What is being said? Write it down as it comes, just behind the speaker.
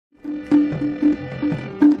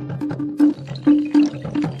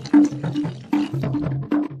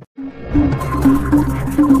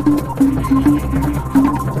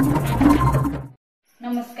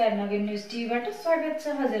स्वागत छ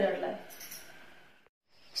हजुरहरुलाई।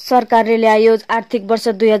 सरकारले ल्यायो आर्थिक वर्ष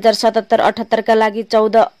 2077-78 का लागि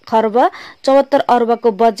 14 खर्ब 74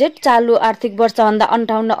 अर्बको बजेट। चालु आर्थिक वर्ष भन्दा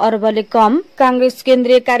 58 अर्बले कम। कांग्रेस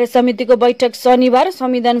केन्द्रीय कार्य समितिको बैठक शनिबार।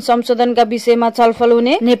 संविधान संशोधनका विषयमा छलफल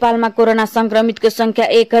हुने। नेपालमा कोरोना संक्रमितको संख्या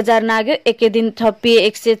 1000 नाग्यो। एकै दिन थपिए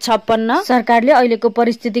 156। सरकारले अहिलेको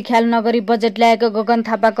परिस्थिति ख्याल नगरी बजेट ल्याएको गगन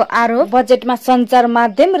थापाको आरोप। बजेटमा सञ्चार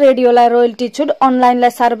माध्यम रेडियोलाई रोयल्टी छुट, अनलाइनलाई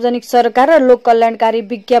सार्वजनिक सरकार र लोक कल्याणकारी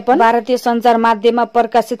विज्ञापन। भारतीय सञ्चार माध्यममा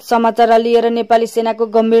प्रकाशित समाचारलाई लिएर नेपाली सेनाको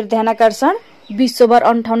गम्भीर ध्यानाकर्षण। विश्वभर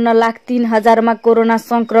 58,03,000 कोरोना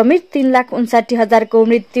संक्रमित, 3,59,000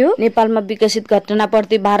 मृत्यु। नेपालमा विकसित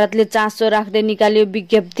घटनाप्रति भारतले चासो राख्दै निकाल्यो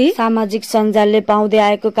विज्ञप्ति। सामाजिक सञ्जालले पाउँदै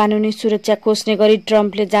आएको कानुनी सुरक्षा खोज्ने गरी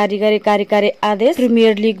ट्रम्पले जारी गरे कार्यकारी आदेश।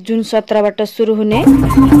 प्रिमियर लिग जुन 17बाट सुरु हुने।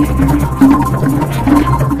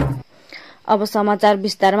 अब समाचार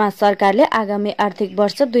विस्तारमा। सरकारले आगामी आर्थिक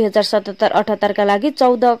वर्ष 2077-78 का लागि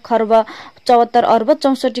 14 खर्ब 74 अर्ब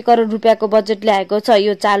 64 करोड रुपियाँको बजेट ल्याएको छ।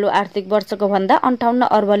 यो चालु आर्थिक वर्षको भन्दा 58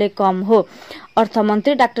 अर्बले कम हो।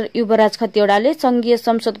 अर्थमन्त्री डाक्टर युवराज खतिवड़ाले संघीय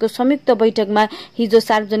संसदको संयुक्त बैठकमा हिजो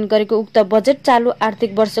सार्वजनिक गरेको उक्त बजेट चालु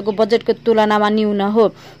आर्थिक वर्षको बजेटको तुलनामा न्यून हो।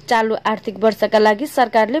 चालु आर्थिक वर्षका लागि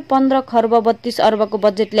सरकारले 15 खर्ब 32 अर्बको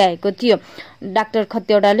बजेट ल्याएको थियो। डाक्टर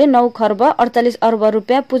खतिवड़ाले 9 खर्ब 48 अर्ब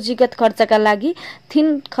रुपियाँ पुँजीगत खर्चका लागि,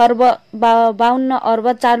 3 खर्ब 52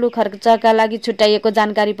 अर्ब चालु खर्चका लागि छुट्याइएको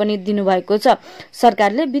जानकारी पनि दिनुभएको छ।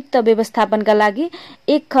 सरकारले वित्त व्यवस्थापनका लागि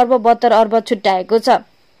 1 खर्ब 72 अर्ब छुट्याएको छ।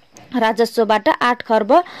 राजस्वबाट 8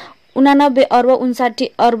 खर्ब 89 अर्ब 59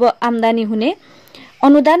 अर्ब आमदानी हुने।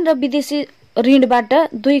 अनुदान र विदेशी ऋणबाट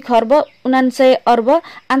 2 खर्ब 79 अर्ब,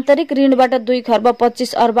 आन्तरिक ऋणबाट 2 खर्ब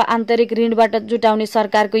 25 अर्ब आन्तरिक ऋणबाट जुटाउने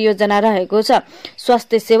सरकारको योजना रहेको छ।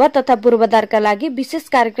 स्वास्थ्य सेवा तथा पूर्वाधारका लागि विशेष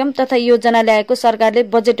कार्यक्रम तथा योजना ल्याएको सरकारले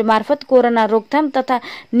बजेट मार्फत कोरोना रोकथाम तथा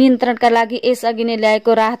नियन्त्रणका लागि यसअघि नै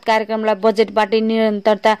ल्याएको राहत कार्यक्रमलाई बजेटबाटै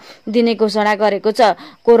निरन्तरता दिने घोषणा गरेको छ।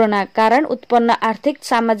 कोरोना कारण उत्पन्न आर्थिक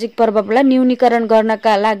सामाजिक प्रभावलाई न्यूनीकरण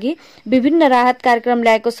गर्नका लागि विभिन्न राहत कार्यक्रम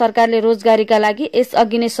ल्याएको सरकारले रोजगारीका लागि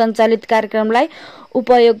यसअघि नै सञ्चालित कार्यक्रमलाई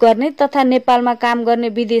उपयोग गर्ने तथा नेपालमा काम गर्ने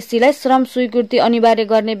विदेशीलाई श्रम स्वीकृति अनिवार्य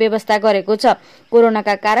गर्ने व्यवस्था गरेको छ।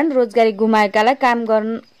 कोरोनाका कारण रोजगारी गुमाएकालाई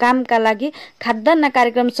कामका लागि खाद्यान्न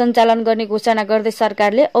कार्यक्रम सञ्चालन गर्ने घोषणा गर्दै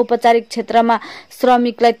सरकारले औपचारिक क्षेत्रमा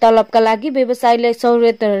श्रमिकलाई तलबका लागि व्यवसायीलाई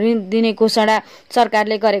सहुलियत ऋण दिने घोषणा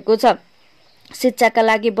सरकारले गरेको छ। शिक्षाका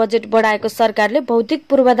लागि बजेट बढाएको सरकारले भौतिक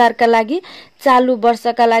पूर्वाधारका लागि चालु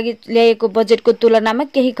वर्षका लागि ल्याएको बजेटको तुलनामा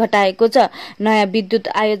केही घटाएको छ। नयाँ विद्युत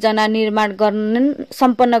आयोजना निर्माण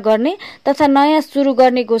सम्पन्न गर्ने तथा नयाँ सुरु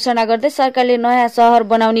गर्ने घोषणा गर्दै सरकारले नयाँ शहर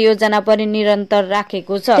बनाउने योजना पनि निरन्तर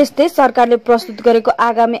राखेको छ। त्यस्तै सरकारले प्रस्तुत गरेको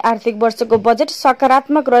आगामी आर्थिक वर्षको बजेट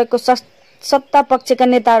सकारात्मक रहेको सत्ता पक्षका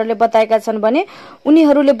नेताहरूले बताएका छन् भने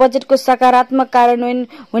उनीहरूले बजेटको सकारात्मक कार्यान्वयन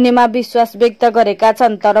हुनेमा विश्वास व्यक्त गरेका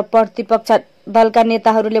छन्। तर प्रतिपक्ष दलका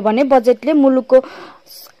नेताहरूले भने बजेटले मुलुकको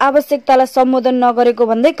आवश्यकतालाई सम्बोधन नगरेको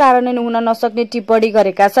भन्दै कार्यान्वयन हुन नसक्ने टिप्पणी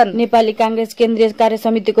गरेका छन्। नेपाली कांग्रेस केन्द्रीय कार्य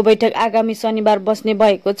समितिको बैठक आगामी शनिबार बस्ने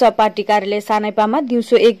भएको छ। पार्टी कार्यालय सानैपामा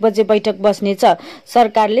दिउँसो 1 बजे बैठक बस्नेछ।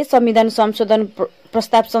 सरकारले संविधान संशोधन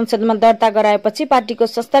प्रस्ताव संसदमा दर्ता गराएपछि पार्टीको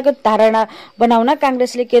संस्थागत धारणा बनाउन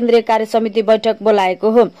कांग्रेसले केन्द्रीय कार्य समिति बैठक बोलाएको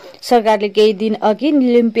हो। सरकारले केही दिन अघि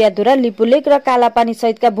लिम्पियाधुरा, लिपुलेक र कालापानी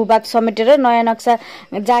सहितका भूभाग समेटेर नयाँ नक्सा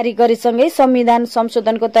जारी गरेसँगै संविधान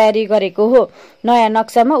संशोधनको तयारी गरेको हो। नयाँ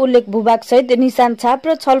नक्सामा उल्लेख भूभाग सहित निशान छाप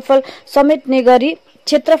र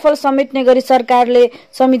क्षेत्रफल समेट्ने गरी सरकारले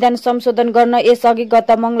संविधान संशोधन गर्न यसअघि गत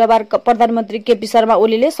मंगलबार प्रधानमन्त्री केपी शर्मा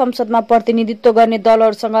ओलीले संसदमा प्रतिनिधित्व गर्ने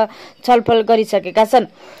दलहरूसँग छलफल गरिसकेका छन्।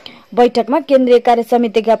 बैठकमा केन्द्रीय कार्य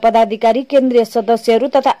समितिका पदाधिकारी, केन्द्रीय सदस्यहरू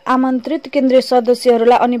तथा आमन्त्रित केन्द्रीय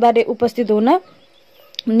सदस्यहरूलाई अनिवार्य उपस्थित हुन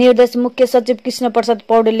निर्देश मुख्य सचिव कृष्ण प्रसाद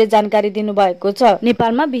पौडेलले जानकारी दिनुभएको छ।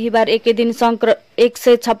 नेपालमा बिहिबार एकै दिन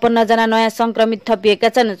 156 जना नयाँ संक्रमित थपिएका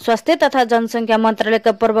छन्। स्वास्थ्य तथा जनसंख्या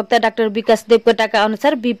मन्त्रालयका प्रवक्ता डाक्टर विकास देवकोटाका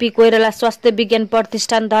अनुसार बीपी कोइराला स्वास्थ्य विज्ञान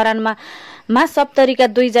प्रतिष्ठान धरानमा सप्तरीका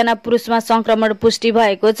 2 जना पुरुषमा संक्रमण पुष्टि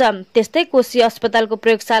भएको छ। त्यस्तै कोशी अस्पतालको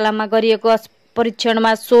प्रयोगशालामा गरिएको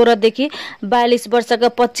परीक्षणमा 16 देखि 42 वर्षका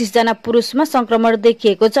 25 जना पुरुषमा संक्रमण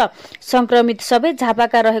देखिएको छ। संक्रमित सबै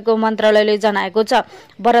झापाका रहेको मन्त्रालयले जनाएको छ।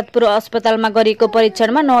 भरतपुर अस्पतालमा गरिएको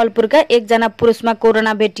परीक्षणमा नवलपुरका 1 जना पुरुषमा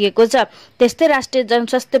कोरोना भेटिएको छ। त्यस्तै राष्ट्रिय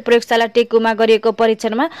जनस्वास्थ्य प्रयोगशाला टेकुमा गरिएको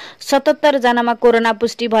परीक्षणमा 77 जनामा कोरोना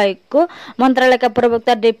पुष्टि भएको मन्त्रालयका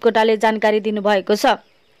प्रवक्ता देवकोटाले जानकारी दिनुभएको छ।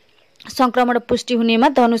 संक्रमण पुष्टि हुनेमा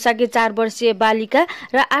धनुषाकी 4 वर्षीय बालिका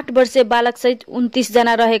र 8 वर्षीय बालक सहित 29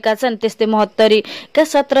 जना रहेका छन्। त्यस्तै महोत्तरीका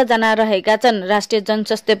 17 जना रहेका छन्। राष्ट्रिय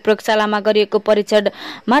जनस्वास्थ्य प्रयोगशालामा गरिएको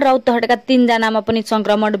परीक्षणमा रौतहटका 3 जनामा पनि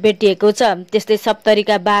संक्रमण भेटिएको छ। त्यस्तै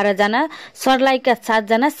सप्तरीका 12 जना, सर्लाहीका 7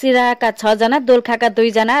 जना, सिराहाका 6 जना, दोलखाका 2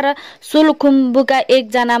 जना र सोलुखुम्बुका 1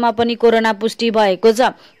 जनामा पनि कोरोना पुष्टि भएको छ।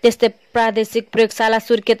 त्यस्तै प्रादेशिक प्रयोगशाला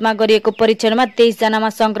सुर्खेतमा गरिएको परीक्षणमा 23 जनामा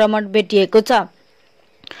संक्रमण भेटिएको छ।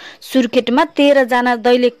 सुर्खेतमा 13 जना,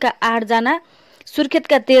 दैलेखका 8 जना,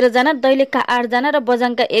 सुर्खेतका 13 जना, दैलेखका 8 जना र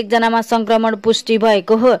बझाङका 1 जनामा संक्रमण पुष्टि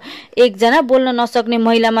भएको हो। 1 जना बोल्न नसक्ने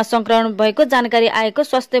महिलामा संक्रमण भएको जानकारी आएको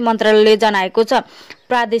स्वास्थ्य मन्त्रालयले जनाएको छ।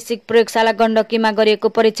 प्रादेशिक प्रयोगशाला गण्डकीमा गरिएको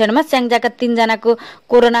परीक्षणमा स्याङ्जाका 3 जनाको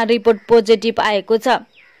कोरोना रिपोर्ट पोजिटिभ आएको छ।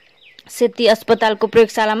 सेती अस्पतालको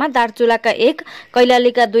प्रयोगशालामा दार्चुलाका 1,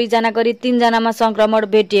 कैलालीका 2 जना गरी 3 जनामा संक्रमण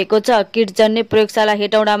भेटिएको छ। किटजन्य प्रयोगशाला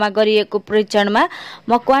हेटौडामा गरिएको परीक्षणमा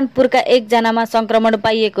मकवानपुरका 1 जनामा संक्रमण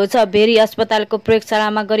पाइएको छ। भेरी अस्पतालको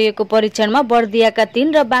प्रयोगशालामा गरिएको परीक्षणमा बर्दियाका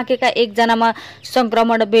 3 र बाँकेका 1 जनामा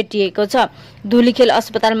संक्रमण भेटिएको छ। धुलीखेल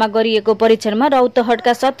अस्पतालमा गरिएको परीक्षणमा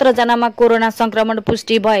रौतहटका 17 जनामा कोरोना संक्रमण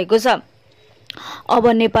पुष्टि भएको छ। अब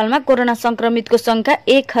नेपालमा कोरोना संक्रमितको संख्या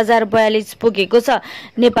 1042 पुगेको छ।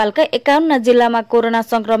 नेपालका 51 जिल्लामा कोरोना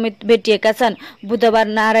संक्रमित भेटिएका छन्। बुधबार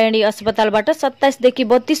नारायणी अस्पतालबाट 27 देखि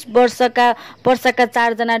 32 वर्षका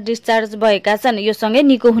 4 जना डिस्चार्ज भएका छन्। यो सँगै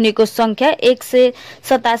निको हुनेको संख्या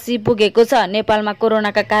 187 पुगेको छ। नेपालमा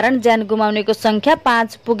कोरोनाका कारण ज्यान गुमाउनेको संख्या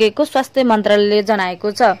 5 पुगेको स्वास्थ्य मन्त्रालयले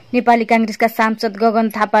जनाएको छ। नेपाली कांग्रेसका सांसद गगन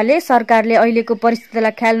थापाले सरकारले अहिलेको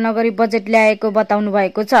परिस्थितिलाई ख्याल नगरी बजेट ल्याएको बताउनु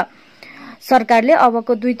भएको छ। सरकारले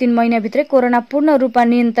अबको 2-3 महिनाभित्रै कोरोना पूर्ण रूपमा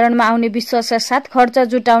नियन्त्रणमा आउने विश्वासका साथ खर्च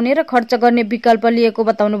जुटाउने र खर्च गर्ने विकल्प लिएको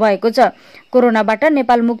बताउनु भएको छ। कोरोनाबाट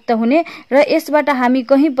नेपाल मुक्त हुने र यसबाट हामी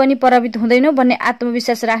कहीँ पनि प्रभावित हुँदैनौँ भन्ने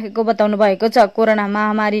आत्मविश्वास राखेको बताउनु भएको छ। कोरोना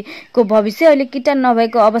महामारीको भविष्य अहिले किटान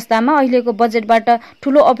नभएको अवस्थामा अहिलेको बजेटबाट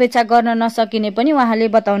ठूलो अपेक्षा गर्न नसकिने पनि उहाँले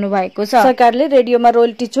बताउनु भएको छ। सरकारले रेडियोमा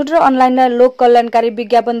रोयल्टी छुट र अनलाइनमा लोक कल्याणकारी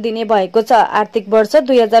विज्ञापन दिने भएको छ। आर्थिक वर्ष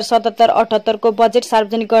 2077-78 को बजेट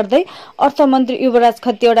सार्वजनिक गर्दै अर्थमन्त्री युवराज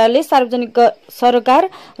खतिवड़ाले सार्वजनिक सरकार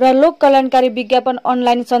र लोक कल्याणकारी विज्ञापन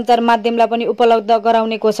अनलाइन सञ्चार माध्यमलाई पनि उपलब्ध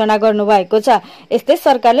गराउने घोषणा गर्नुभएको छ। यस्तै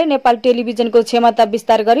सरकारले नेपाल टेलिभिजनको क्षमता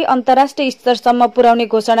विस्तार गरी अन्तर्राष्ट्रिय स्तरसम्म पुर्याउने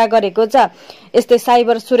घोषणा गरेको छ। यस्तै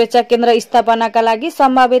साइबर सुरक्षा केन्द्र स्थापनाका लागि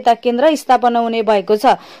सम्भाव्यता केन्द्र स्थापना हुने भएको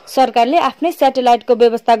छ। सरकारले आफ्नै स्याटेलाइटको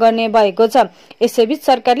व्यवस्था गर्ने भएको छ। यसैबीच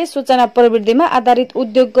सरकारले सूचना प्रविधिमा आधारित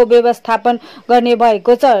उद्योगको व्यवस्थापन गर्ने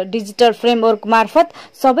भएको छ। डिजिटल फ्रेमवर्क मार्फत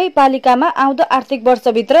सबै पालिकामा आउँदो आर्थिक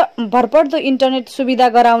वर्षभित्र भरपर्दो इन्टरनेट सुविधा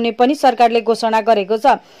गराउने पनि सरकारले घोषणा गरेको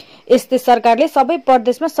छ। यस्तै सरकारले सबै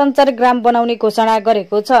प्रदेशमा सञ्चार ग्राम बनाउने घोषणा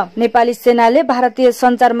गरेको छ। नेपाली सेनाले भारतीय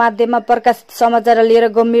सञ्चार माध्यममा प्रकाशित समाचार लिएर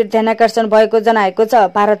गम्भीर ध्यानाकर्षण भएको जनाएको छ।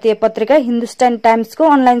 भारतीय पत्रिका हिन्दुस्तान टाइम्सको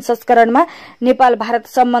अनलाइन संस्करणमा नेपाल भारत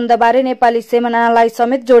सम्बन्धबारे नेपाली सेनालाई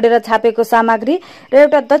समेत जोडेर छापेको सामग्री र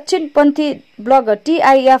एउटा दक्षिणपन्थी ब्लग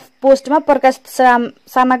TIF पोस्टमा प्रकाशित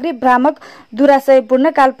सामग्री भ्रामक,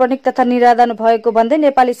 दुराशयपूर्ण, काल्पनिक तथा निराधार भएको भन्दै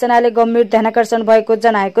नेपाली सेनाले गम्भीर ध्यानाकर्षण भएको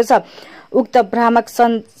जनाएको छ। उक्त भ्रामक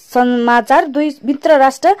समाचार 2 मित्र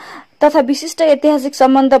राष्ट्र तथा विशिष्ट ऐतिहासिक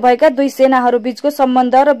सम्बन्ध भएका 2 सेनाहरू बीचको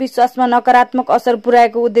सम्बन्ध र विश्वासमा नकारात्मक असर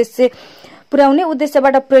पुर्याउने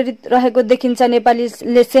उद्देश्यबाट प्रेरित रहेको देखिन्छ। नेपाली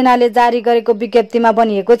सेनाले जारी गरेको विज्ञप्तिमा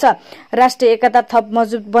भनिएको छ, राष्ट्रिय एकता थप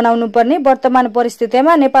मजबुत बनाउनु पर्ने वर्तमान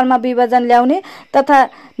परिस्थितिमा नेपालमा विभाजन ल्याउने तथा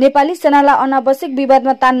नेपाली सेनालाई अनावश्यक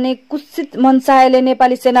विवादमा तान्ने कुत्सित मनसायले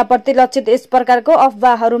नेपाली सेनाप्रति लक्षित यस प्रकारको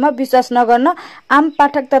अफवाहहरूमा विश्वास नगर्न आम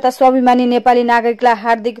पाठक तथा स्वाभिमानी नेपाली नागरिकलाई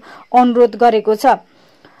हार्दिक अनुरोध गरेको छ।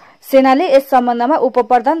 सेनाले यस सम्बन्धमा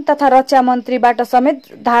उपप्रधान तथा रक्षा मन्त्रीबाट समेत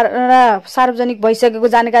धारणा सार्वजनिक भइसकेको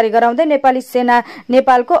जानकारी गराउँदै नेपाली सेना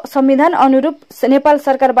नेपालको संविधान अनुरूप नेपाल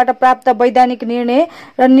सरकारबाट प्राप्त वैधानिक निर्णय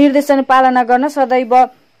र निर्देशन पालना गर्न सदैव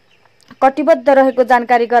कटिबद्ध रहेको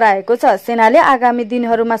जानकारी गराएको छ। सेनाले आगामी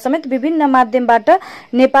दिनहरूमा समेत विभिन्न माध्यमबाट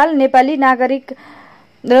नेपाल, नेपाली नागरिक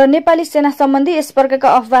र नेपाली सेना सम्बन्धी यस प्रकारका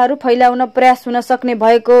अफवाहहरू फैलाउन प्रयास हुन सक्ने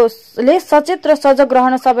भएकोले सचेत र सजग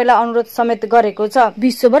रहन सबैलाई अनुरोध समेत गरेको छ।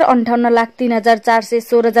 विश्वभर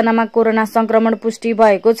 58,03,416 जनामा कोरोना संक्रमण पुष्टि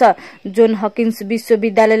भएको छ। जोन हकिन्स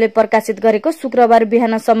विश्वविद्यालयले प्रकाशित गरेको शुक्रबार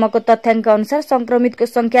बिहानसम्मको तथ्याङ्क अनुसार संक्रमितको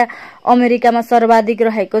संख्या अमेरिकामा सर्वाधिक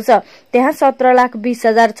रहेको छ। त्यहाँ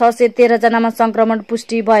 17,20,613 जनामा संक्रमण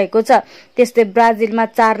पुष्टि भएको छ। त्यस्तै ब्राजिलमा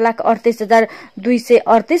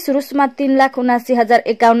 4,38,238, रुसमा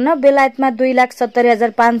 3,79,051, बेलायतमा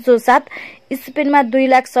 2,70,507, स्पेनमा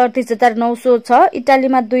 2,37,906,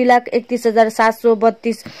 इटालीमा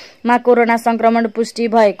 2,31,732 मा कोरोना संक्रमण पुष्टि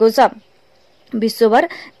भएको छ। विश्वभर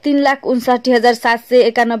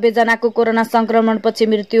 3,59,791 जनाको कोरोना संक्रमणपछि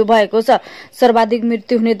मृत्यु भएको छ। सर्वाधिक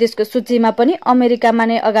मृत्यु हुने देशको सूचीमा पनि अमेरिकामा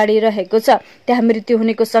नै अगाडि रहेको छ। त्यहाँ मृत्यु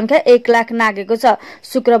हुनेको संख्या 1 लाख नागेको छ।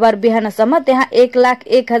 शुक्रबार बिहानसम्म त्यहाँ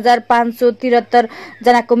 1,01,573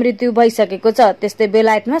 जनाको मृत्यु भइसकेको छ। त्यस्तै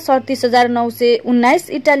बेलायतमा 37,919,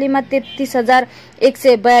 इटालीमा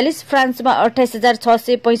 33,142, फ्रान्समा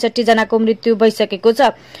 28,665 जनाको मृत्यु भइसकेको छ।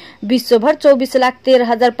 विश्वभर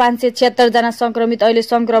 24,13,576 जना संक्रमित अहिले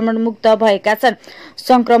संक्रमण मुक्त भएका छन्।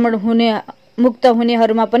 संक्रमण मुक्त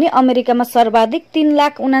हुनेहरूमा पनि अमेरिकामा सर्वाधिक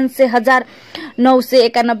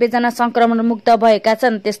 3,79,991 जना संक्रमण मुक्त भएका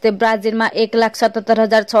छन्। त्यस्तै ब्राजिलमा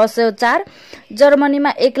 1,77,604,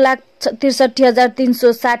 जर्मनीमा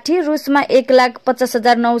 1,63,360, रुसमा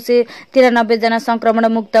 1,50,993 जना संक्रमण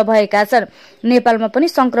मुक्त भएका छन्। नेपालमा पनि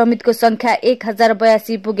संक्रमितको संख्या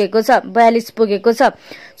 1,042 पुगेको छ।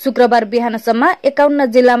 शुक्रबार बिहानसम्म 51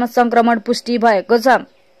 जिल्लामा संक्रमण पुष्टि भएको छ।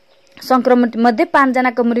 संक्रमित मध्ये 5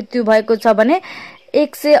 जनाको मृत्यु भएको छ भने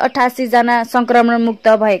 188 जना संक्रमण मुक्त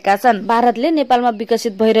भएका छन्। भारतले नेपालमा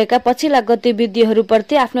विकसित भइरहेका पछिल्ला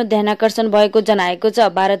गतिविधिहरूप्रति आफ्नो ध्यानाकर्षण भएको जनाएको छ।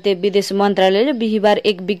 भारतीय विदेश मन्त्रालयले बिहिबार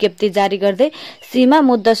एक विज्ञप्ति जारी गर्दै सीमा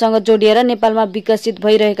मुद्दासँग जोडिएर नेपालमा विकसित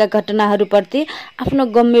भइरहेका घटनाहरूप्रति आफ्नो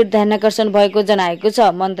गम्भीर ध्यानाकर्षण भएको जनाएको छ।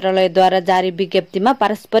 मन्त्रालयद्वारा जारी विज्ञप्तिमा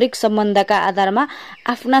पारस्परिक सम्बन्धका आधारमा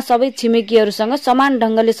आफ्ना सबै छिमेकीहरूसँग समान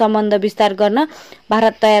ढंगले सम्बन्ध विस्तार गर्न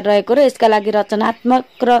भारत तयार रहेको र यसका लागि रचनात्मक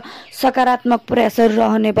र सकारात्मक प्रयास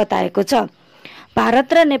रहने बताएको छ।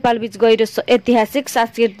 भारत र नेपाल बीच गहिरो ऐतिहासिक,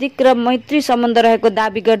 सांस्कृतिक र मैत्री सम्बन्ध रहेको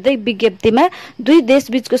दावी गर्दै विज्ञप्तिमा दुई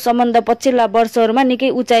देशबीचको सम्बन्ध पछिल्ला वर्षहरूमा निकै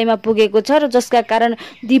उचाइमा पुगेको छ र जसका कारण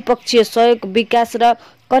द्विपक्षीय सहयोग, विकास र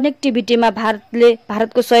कनेक्टिभिटीमा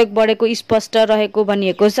भारतको सहयोग बढेको स्पष्ट रहेको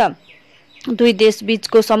भनिएको छ। दुई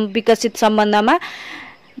देशबीचको विकसित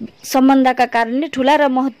सम्बन्धका कारणले ठूला र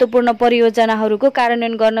महत्त्वपूर्ण परियोजनाहरूको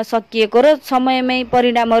कार्यान्वयन गर्न सकिएको र समयमै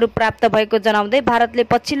परिणामहरू प्राप्त भएको जनाउँदै भारतले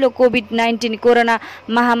पछिल्लो कोभिड-19 कोरोना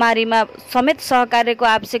महामारीमा समेत सहकार्यको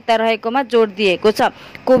आवश्यकता रहेकोमा जोड दिएको छ।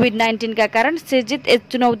 कोभिड-19 का कारण सिर्जित यस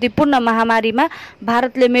चुनौतीपूर्ण महामारीमा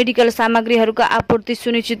भारतले मेडिकल सामग्रीहरूको आपूर्ति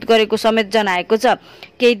सुनिश्चित गरेको समेत जनाएको छ।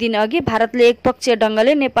 केही दिन अघि भारतले एकपक्षीय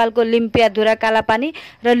ढंगले नेपालको लिम्पियाधुरा, कालापानी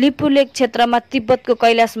र लिपुलेक क्षेत्रमा तिब्बतको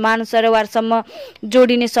कैलाश मानसरोवरसम्म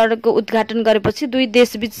जोडिने सडकको उद्घाटन गरेपछि दुई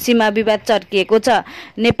देशबीच सीमा विवाद चर्किएको छ।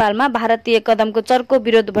 नेपालमा भारतीय कदमको चर्को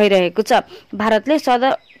विरोध भइरहेको छ। भारतले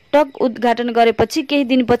सडक उद्घाटन गरेपछि केही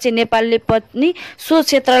दिनपछि नेपालले पनि सो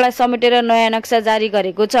क्षेत्रलाई समेटेर नयाँ नक्सा जारी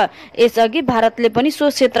गरेको छ। यसअघि भारतले पनि सो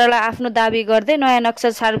क्षेत्रलाई आफ्नो दावी गर्दै नयाँ नक्सा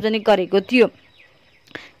सार्वजनिक गरेको थियो।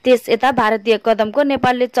 त्यस यता भारतीय कदमको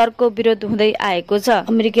नेपालले चर्को विरोध हुँदै आएको छ।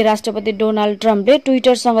 अमेरिकी राष्ट्रपति डोनाल्ड ट्रम्पले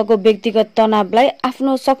ट्विटरसँगको व्यक्तिगत तनावलाई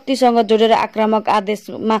आफ्नो शक्तिसँग जोडेर आक्रामक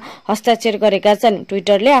आदेशमा हस्ताक्षर गरेका छन्।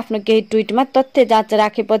 ट्विटरले आफ्नो केही ट्विटमा तथ्य जाँच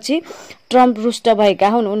राखेपछि ट्रम्प रुष्ट भएका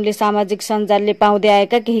हुन्। उनले सामाजिक सञ्जालले पाउँदै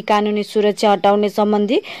आएका केही कानुनी सुरक्षा हटाउने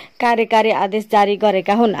सम्बन्धी कार्यकारी आदेश जारी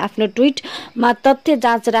गरेका हुन्। आफ्नो ट्विटमा तथ्य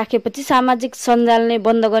जाँच राखेपछि सामाजिक सञ्जाल नै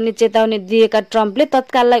बन्द गर्ने चेतावनी दिएका ट्रम्पले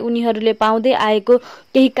तत्काललाई उनीहरूले पाउँदै आएको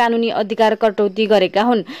केही कानुनी अधिकार कटौती गरेका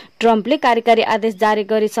हुन्। ट्रम्पले कार्यकारी आदेश जारी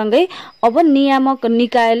गरेसँगै अब नियामक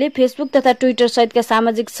निकायले फेसबुक तथा ट्विटर सहितका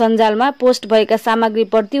सामाजिक सञ्जालमा पोस्ट भएका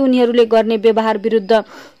सामग्रीप्रति उनीहरूले गर्ने व्यवहार विरुद्ध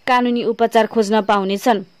कानुनी उपचार खोज्न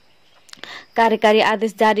पाउनेछन्। कार्यकारी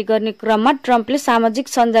आदेश जारी गर्ने क्रममा ट्रम्पले सामाजिक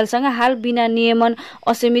सञ्जालसँग हाल बिना नियमन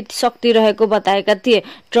असीमित शक्ति रहेको बताएका थिए।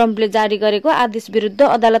 ट्रम्पले जारी गरेको आदेश विरुद्ध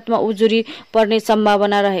अदालतमा उजुरी पर्ने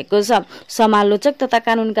सम्भावना रहेको छ। समालोचक तथा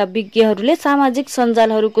कानूनका विज्ञहरूले सामाजिक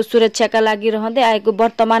सञ्जालहरूको सुरक्षाका लागि रहँदै आएको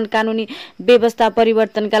वर्तमान कानूनी व्यवस्था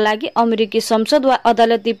परिवर्तनका लागि अमेरिकी संसद वा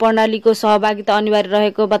अदालती प्रणालीको सहभागिता अनिवार्य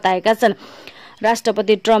रहेको बताएका छन्।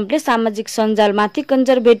 राष्ट्रपति ट्रम्पले सामाजिक सञ्जालमाथि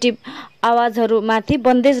कन्जर्भेटिभ आवाजहरूमाथि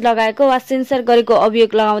बन्देज लगाएको वा सेन्सर गरेको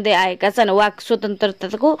अभियोग लगाउँदै आएका छन्। वाक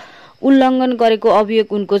स्वतन्त्रताको उल्लङ्घन गरेको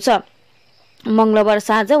अभियोग उनको छ। मंगलबार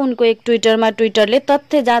साँझ उनको एक ट्विटरमा ट्विटरले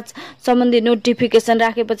तथ्य जाँच सम्बन्धी नोटिफिकेसन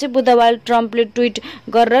राखेपछि बुधबार ट्रम्पले ट्विट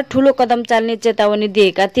गरेर ठूलो कदम चाल्ने चेतावनी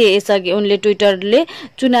दिएका थिए। यसअघि उनले ट्विटरले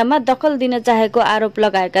चुनावमा दखल दिन चाहेको आरोप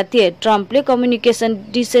लगाएका थिए। ट्रम्पले कम्युनिकेसन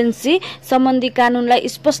डिसेन्सी सम्बन्धी कानूनलाई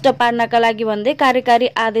स्पष्ट पार्नका लागि भन्दै कार्यकारी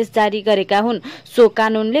आदेश जारी गरेका हुन्। सो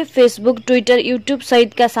कानूनले फेसबुक, ट्विटर, युट्युब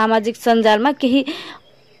सहितका सामाजिक सञ्जालमा केही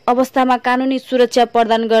अवस्थामा कानुनी सुरक्षा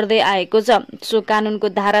प्रदान गर्दै आएको छ। सो कानुनको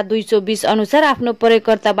धारा 220 अनुसार आफ्नो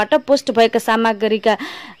प्रयोगकर्ताबाट पोस्ट भएका सामग्रीका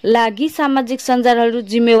लागि सामाजिक सञ्जालहरू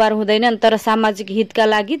जिम्मेवार हुँदैनन्, तर सामाजिक हितका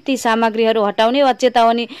लागि ती सामग्रीहरू हटाउने वा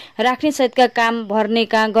चेतावनी राख्ने सहितका काम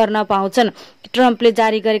गर्न पाउँछन्। ट्रम्पले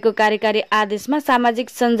जारी गरेको कार्यकारी आदेशमा सामाजिक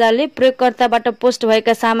सञ्जालले प्रयोगकर्ताबाट पोस्ट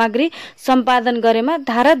भएका सामग्री सम्पादन गरेमा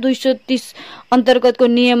धारा 230 अन्तर्गतको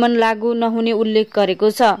नियमन लागू नहुने उल्लेख गरेको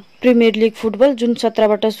छ। प्रिमियर लिग फुटबल जुन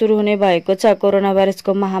 17बाट सुरु हुने भएको छ। कोरोना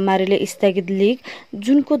भाइरसको महामारीले स्थगित लिग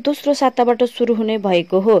जुनको दोस्रो साताबाट सुरु हुने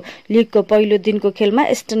भएको हो। लिगको पहिलो दिनको खेलमा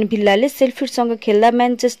एस्टन भिल्लाले सेल्फिडसँग खेल्दा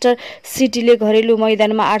म्यानचेस्टर सिटीले घरेलु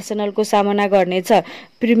मैदानमा आर्सेनलको सामना गर्नेछ।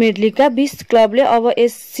 प्रिमियर लिगका 20 क्लबले अब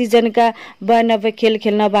यस सिजनका 92 खेल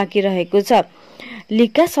खेल्न बाँकी रहेको छ।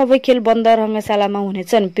 लिगका सबै खेल बन्द रङ्गशालामा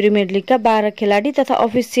हुनेछन्। प्रिमियर लिगका 12 खेलाडी तथा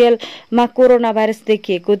अफिसियलमा कोरोना भाइरस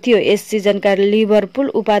देखिएको थियो। यस सिजनका लिभरपुल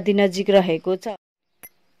उपाधि नजिक रहेको छ।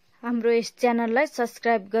 हाम्रो यस च्यानललाई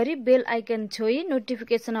सब्स्क्राइब गरी बेल आइकन छोई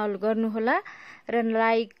नोटिफिकेसन अल गर्नुहोला र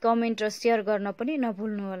लाइक, कमेन्ट र सेयर गर्न पनि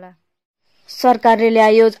नभुल्नुहोला। सरकारले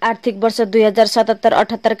ल्यायो आर्थिक वर्ष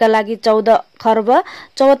 2077-78 का लागि 14 खर्ब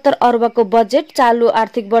 74 अर्बको बजेट। चालु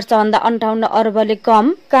आर्थिक वर्षभन्दा 58 अर्बले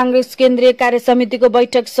कम। कांग्रेस केन्द्रीय कार्य समितिको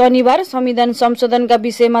बैठक शनिबार। संविधान संशोधनका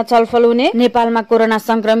विषयमा छलफल हुने। नेपालमा कोरोना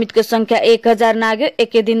संक्रमितको संख्या 1000 नाग्यो।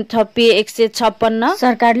 एकै दिन थपिए 156।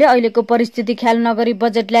 सरकारले अहिलेको परिस्थिति ख्याल नगरी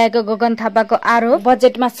बजेट ल्याएको गगन थापाको आरोप।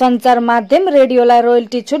 बजेटमा सञ्चार माध्यम, रेडियोलाई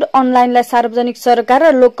रोयल्टी छुट, अनलाइनलाई सार्वजनिक सरकार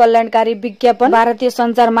र लोक कल्याणकारी विज्ञापन। भारतीय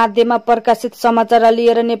सञ्चार माध्यममा प्रकाशित समाचारलाई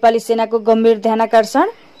लिएर नेपाली सेनाको गम्भीर ध्यानाकर्षण।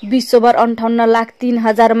 विश्वभर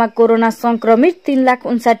 58,03,000मा कोरोना संक्रमित,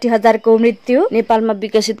 3,59,000को मृत्यु। नेपालमा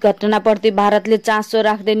विकसित घटनाप्रति भारतले चासो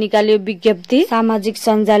राख्दै निकाल्यो विज्ञप्ति। सामाजिक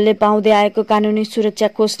सञ्जालले पाउँदै आएको कानुनी सुरक्षा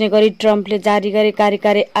खोज्ने गरी ट्रम्पले जारी गरे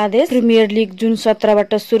कार्यकारी आदेश। प्रिमियर लिग जुन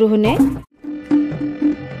 17बाट सुरु हुने।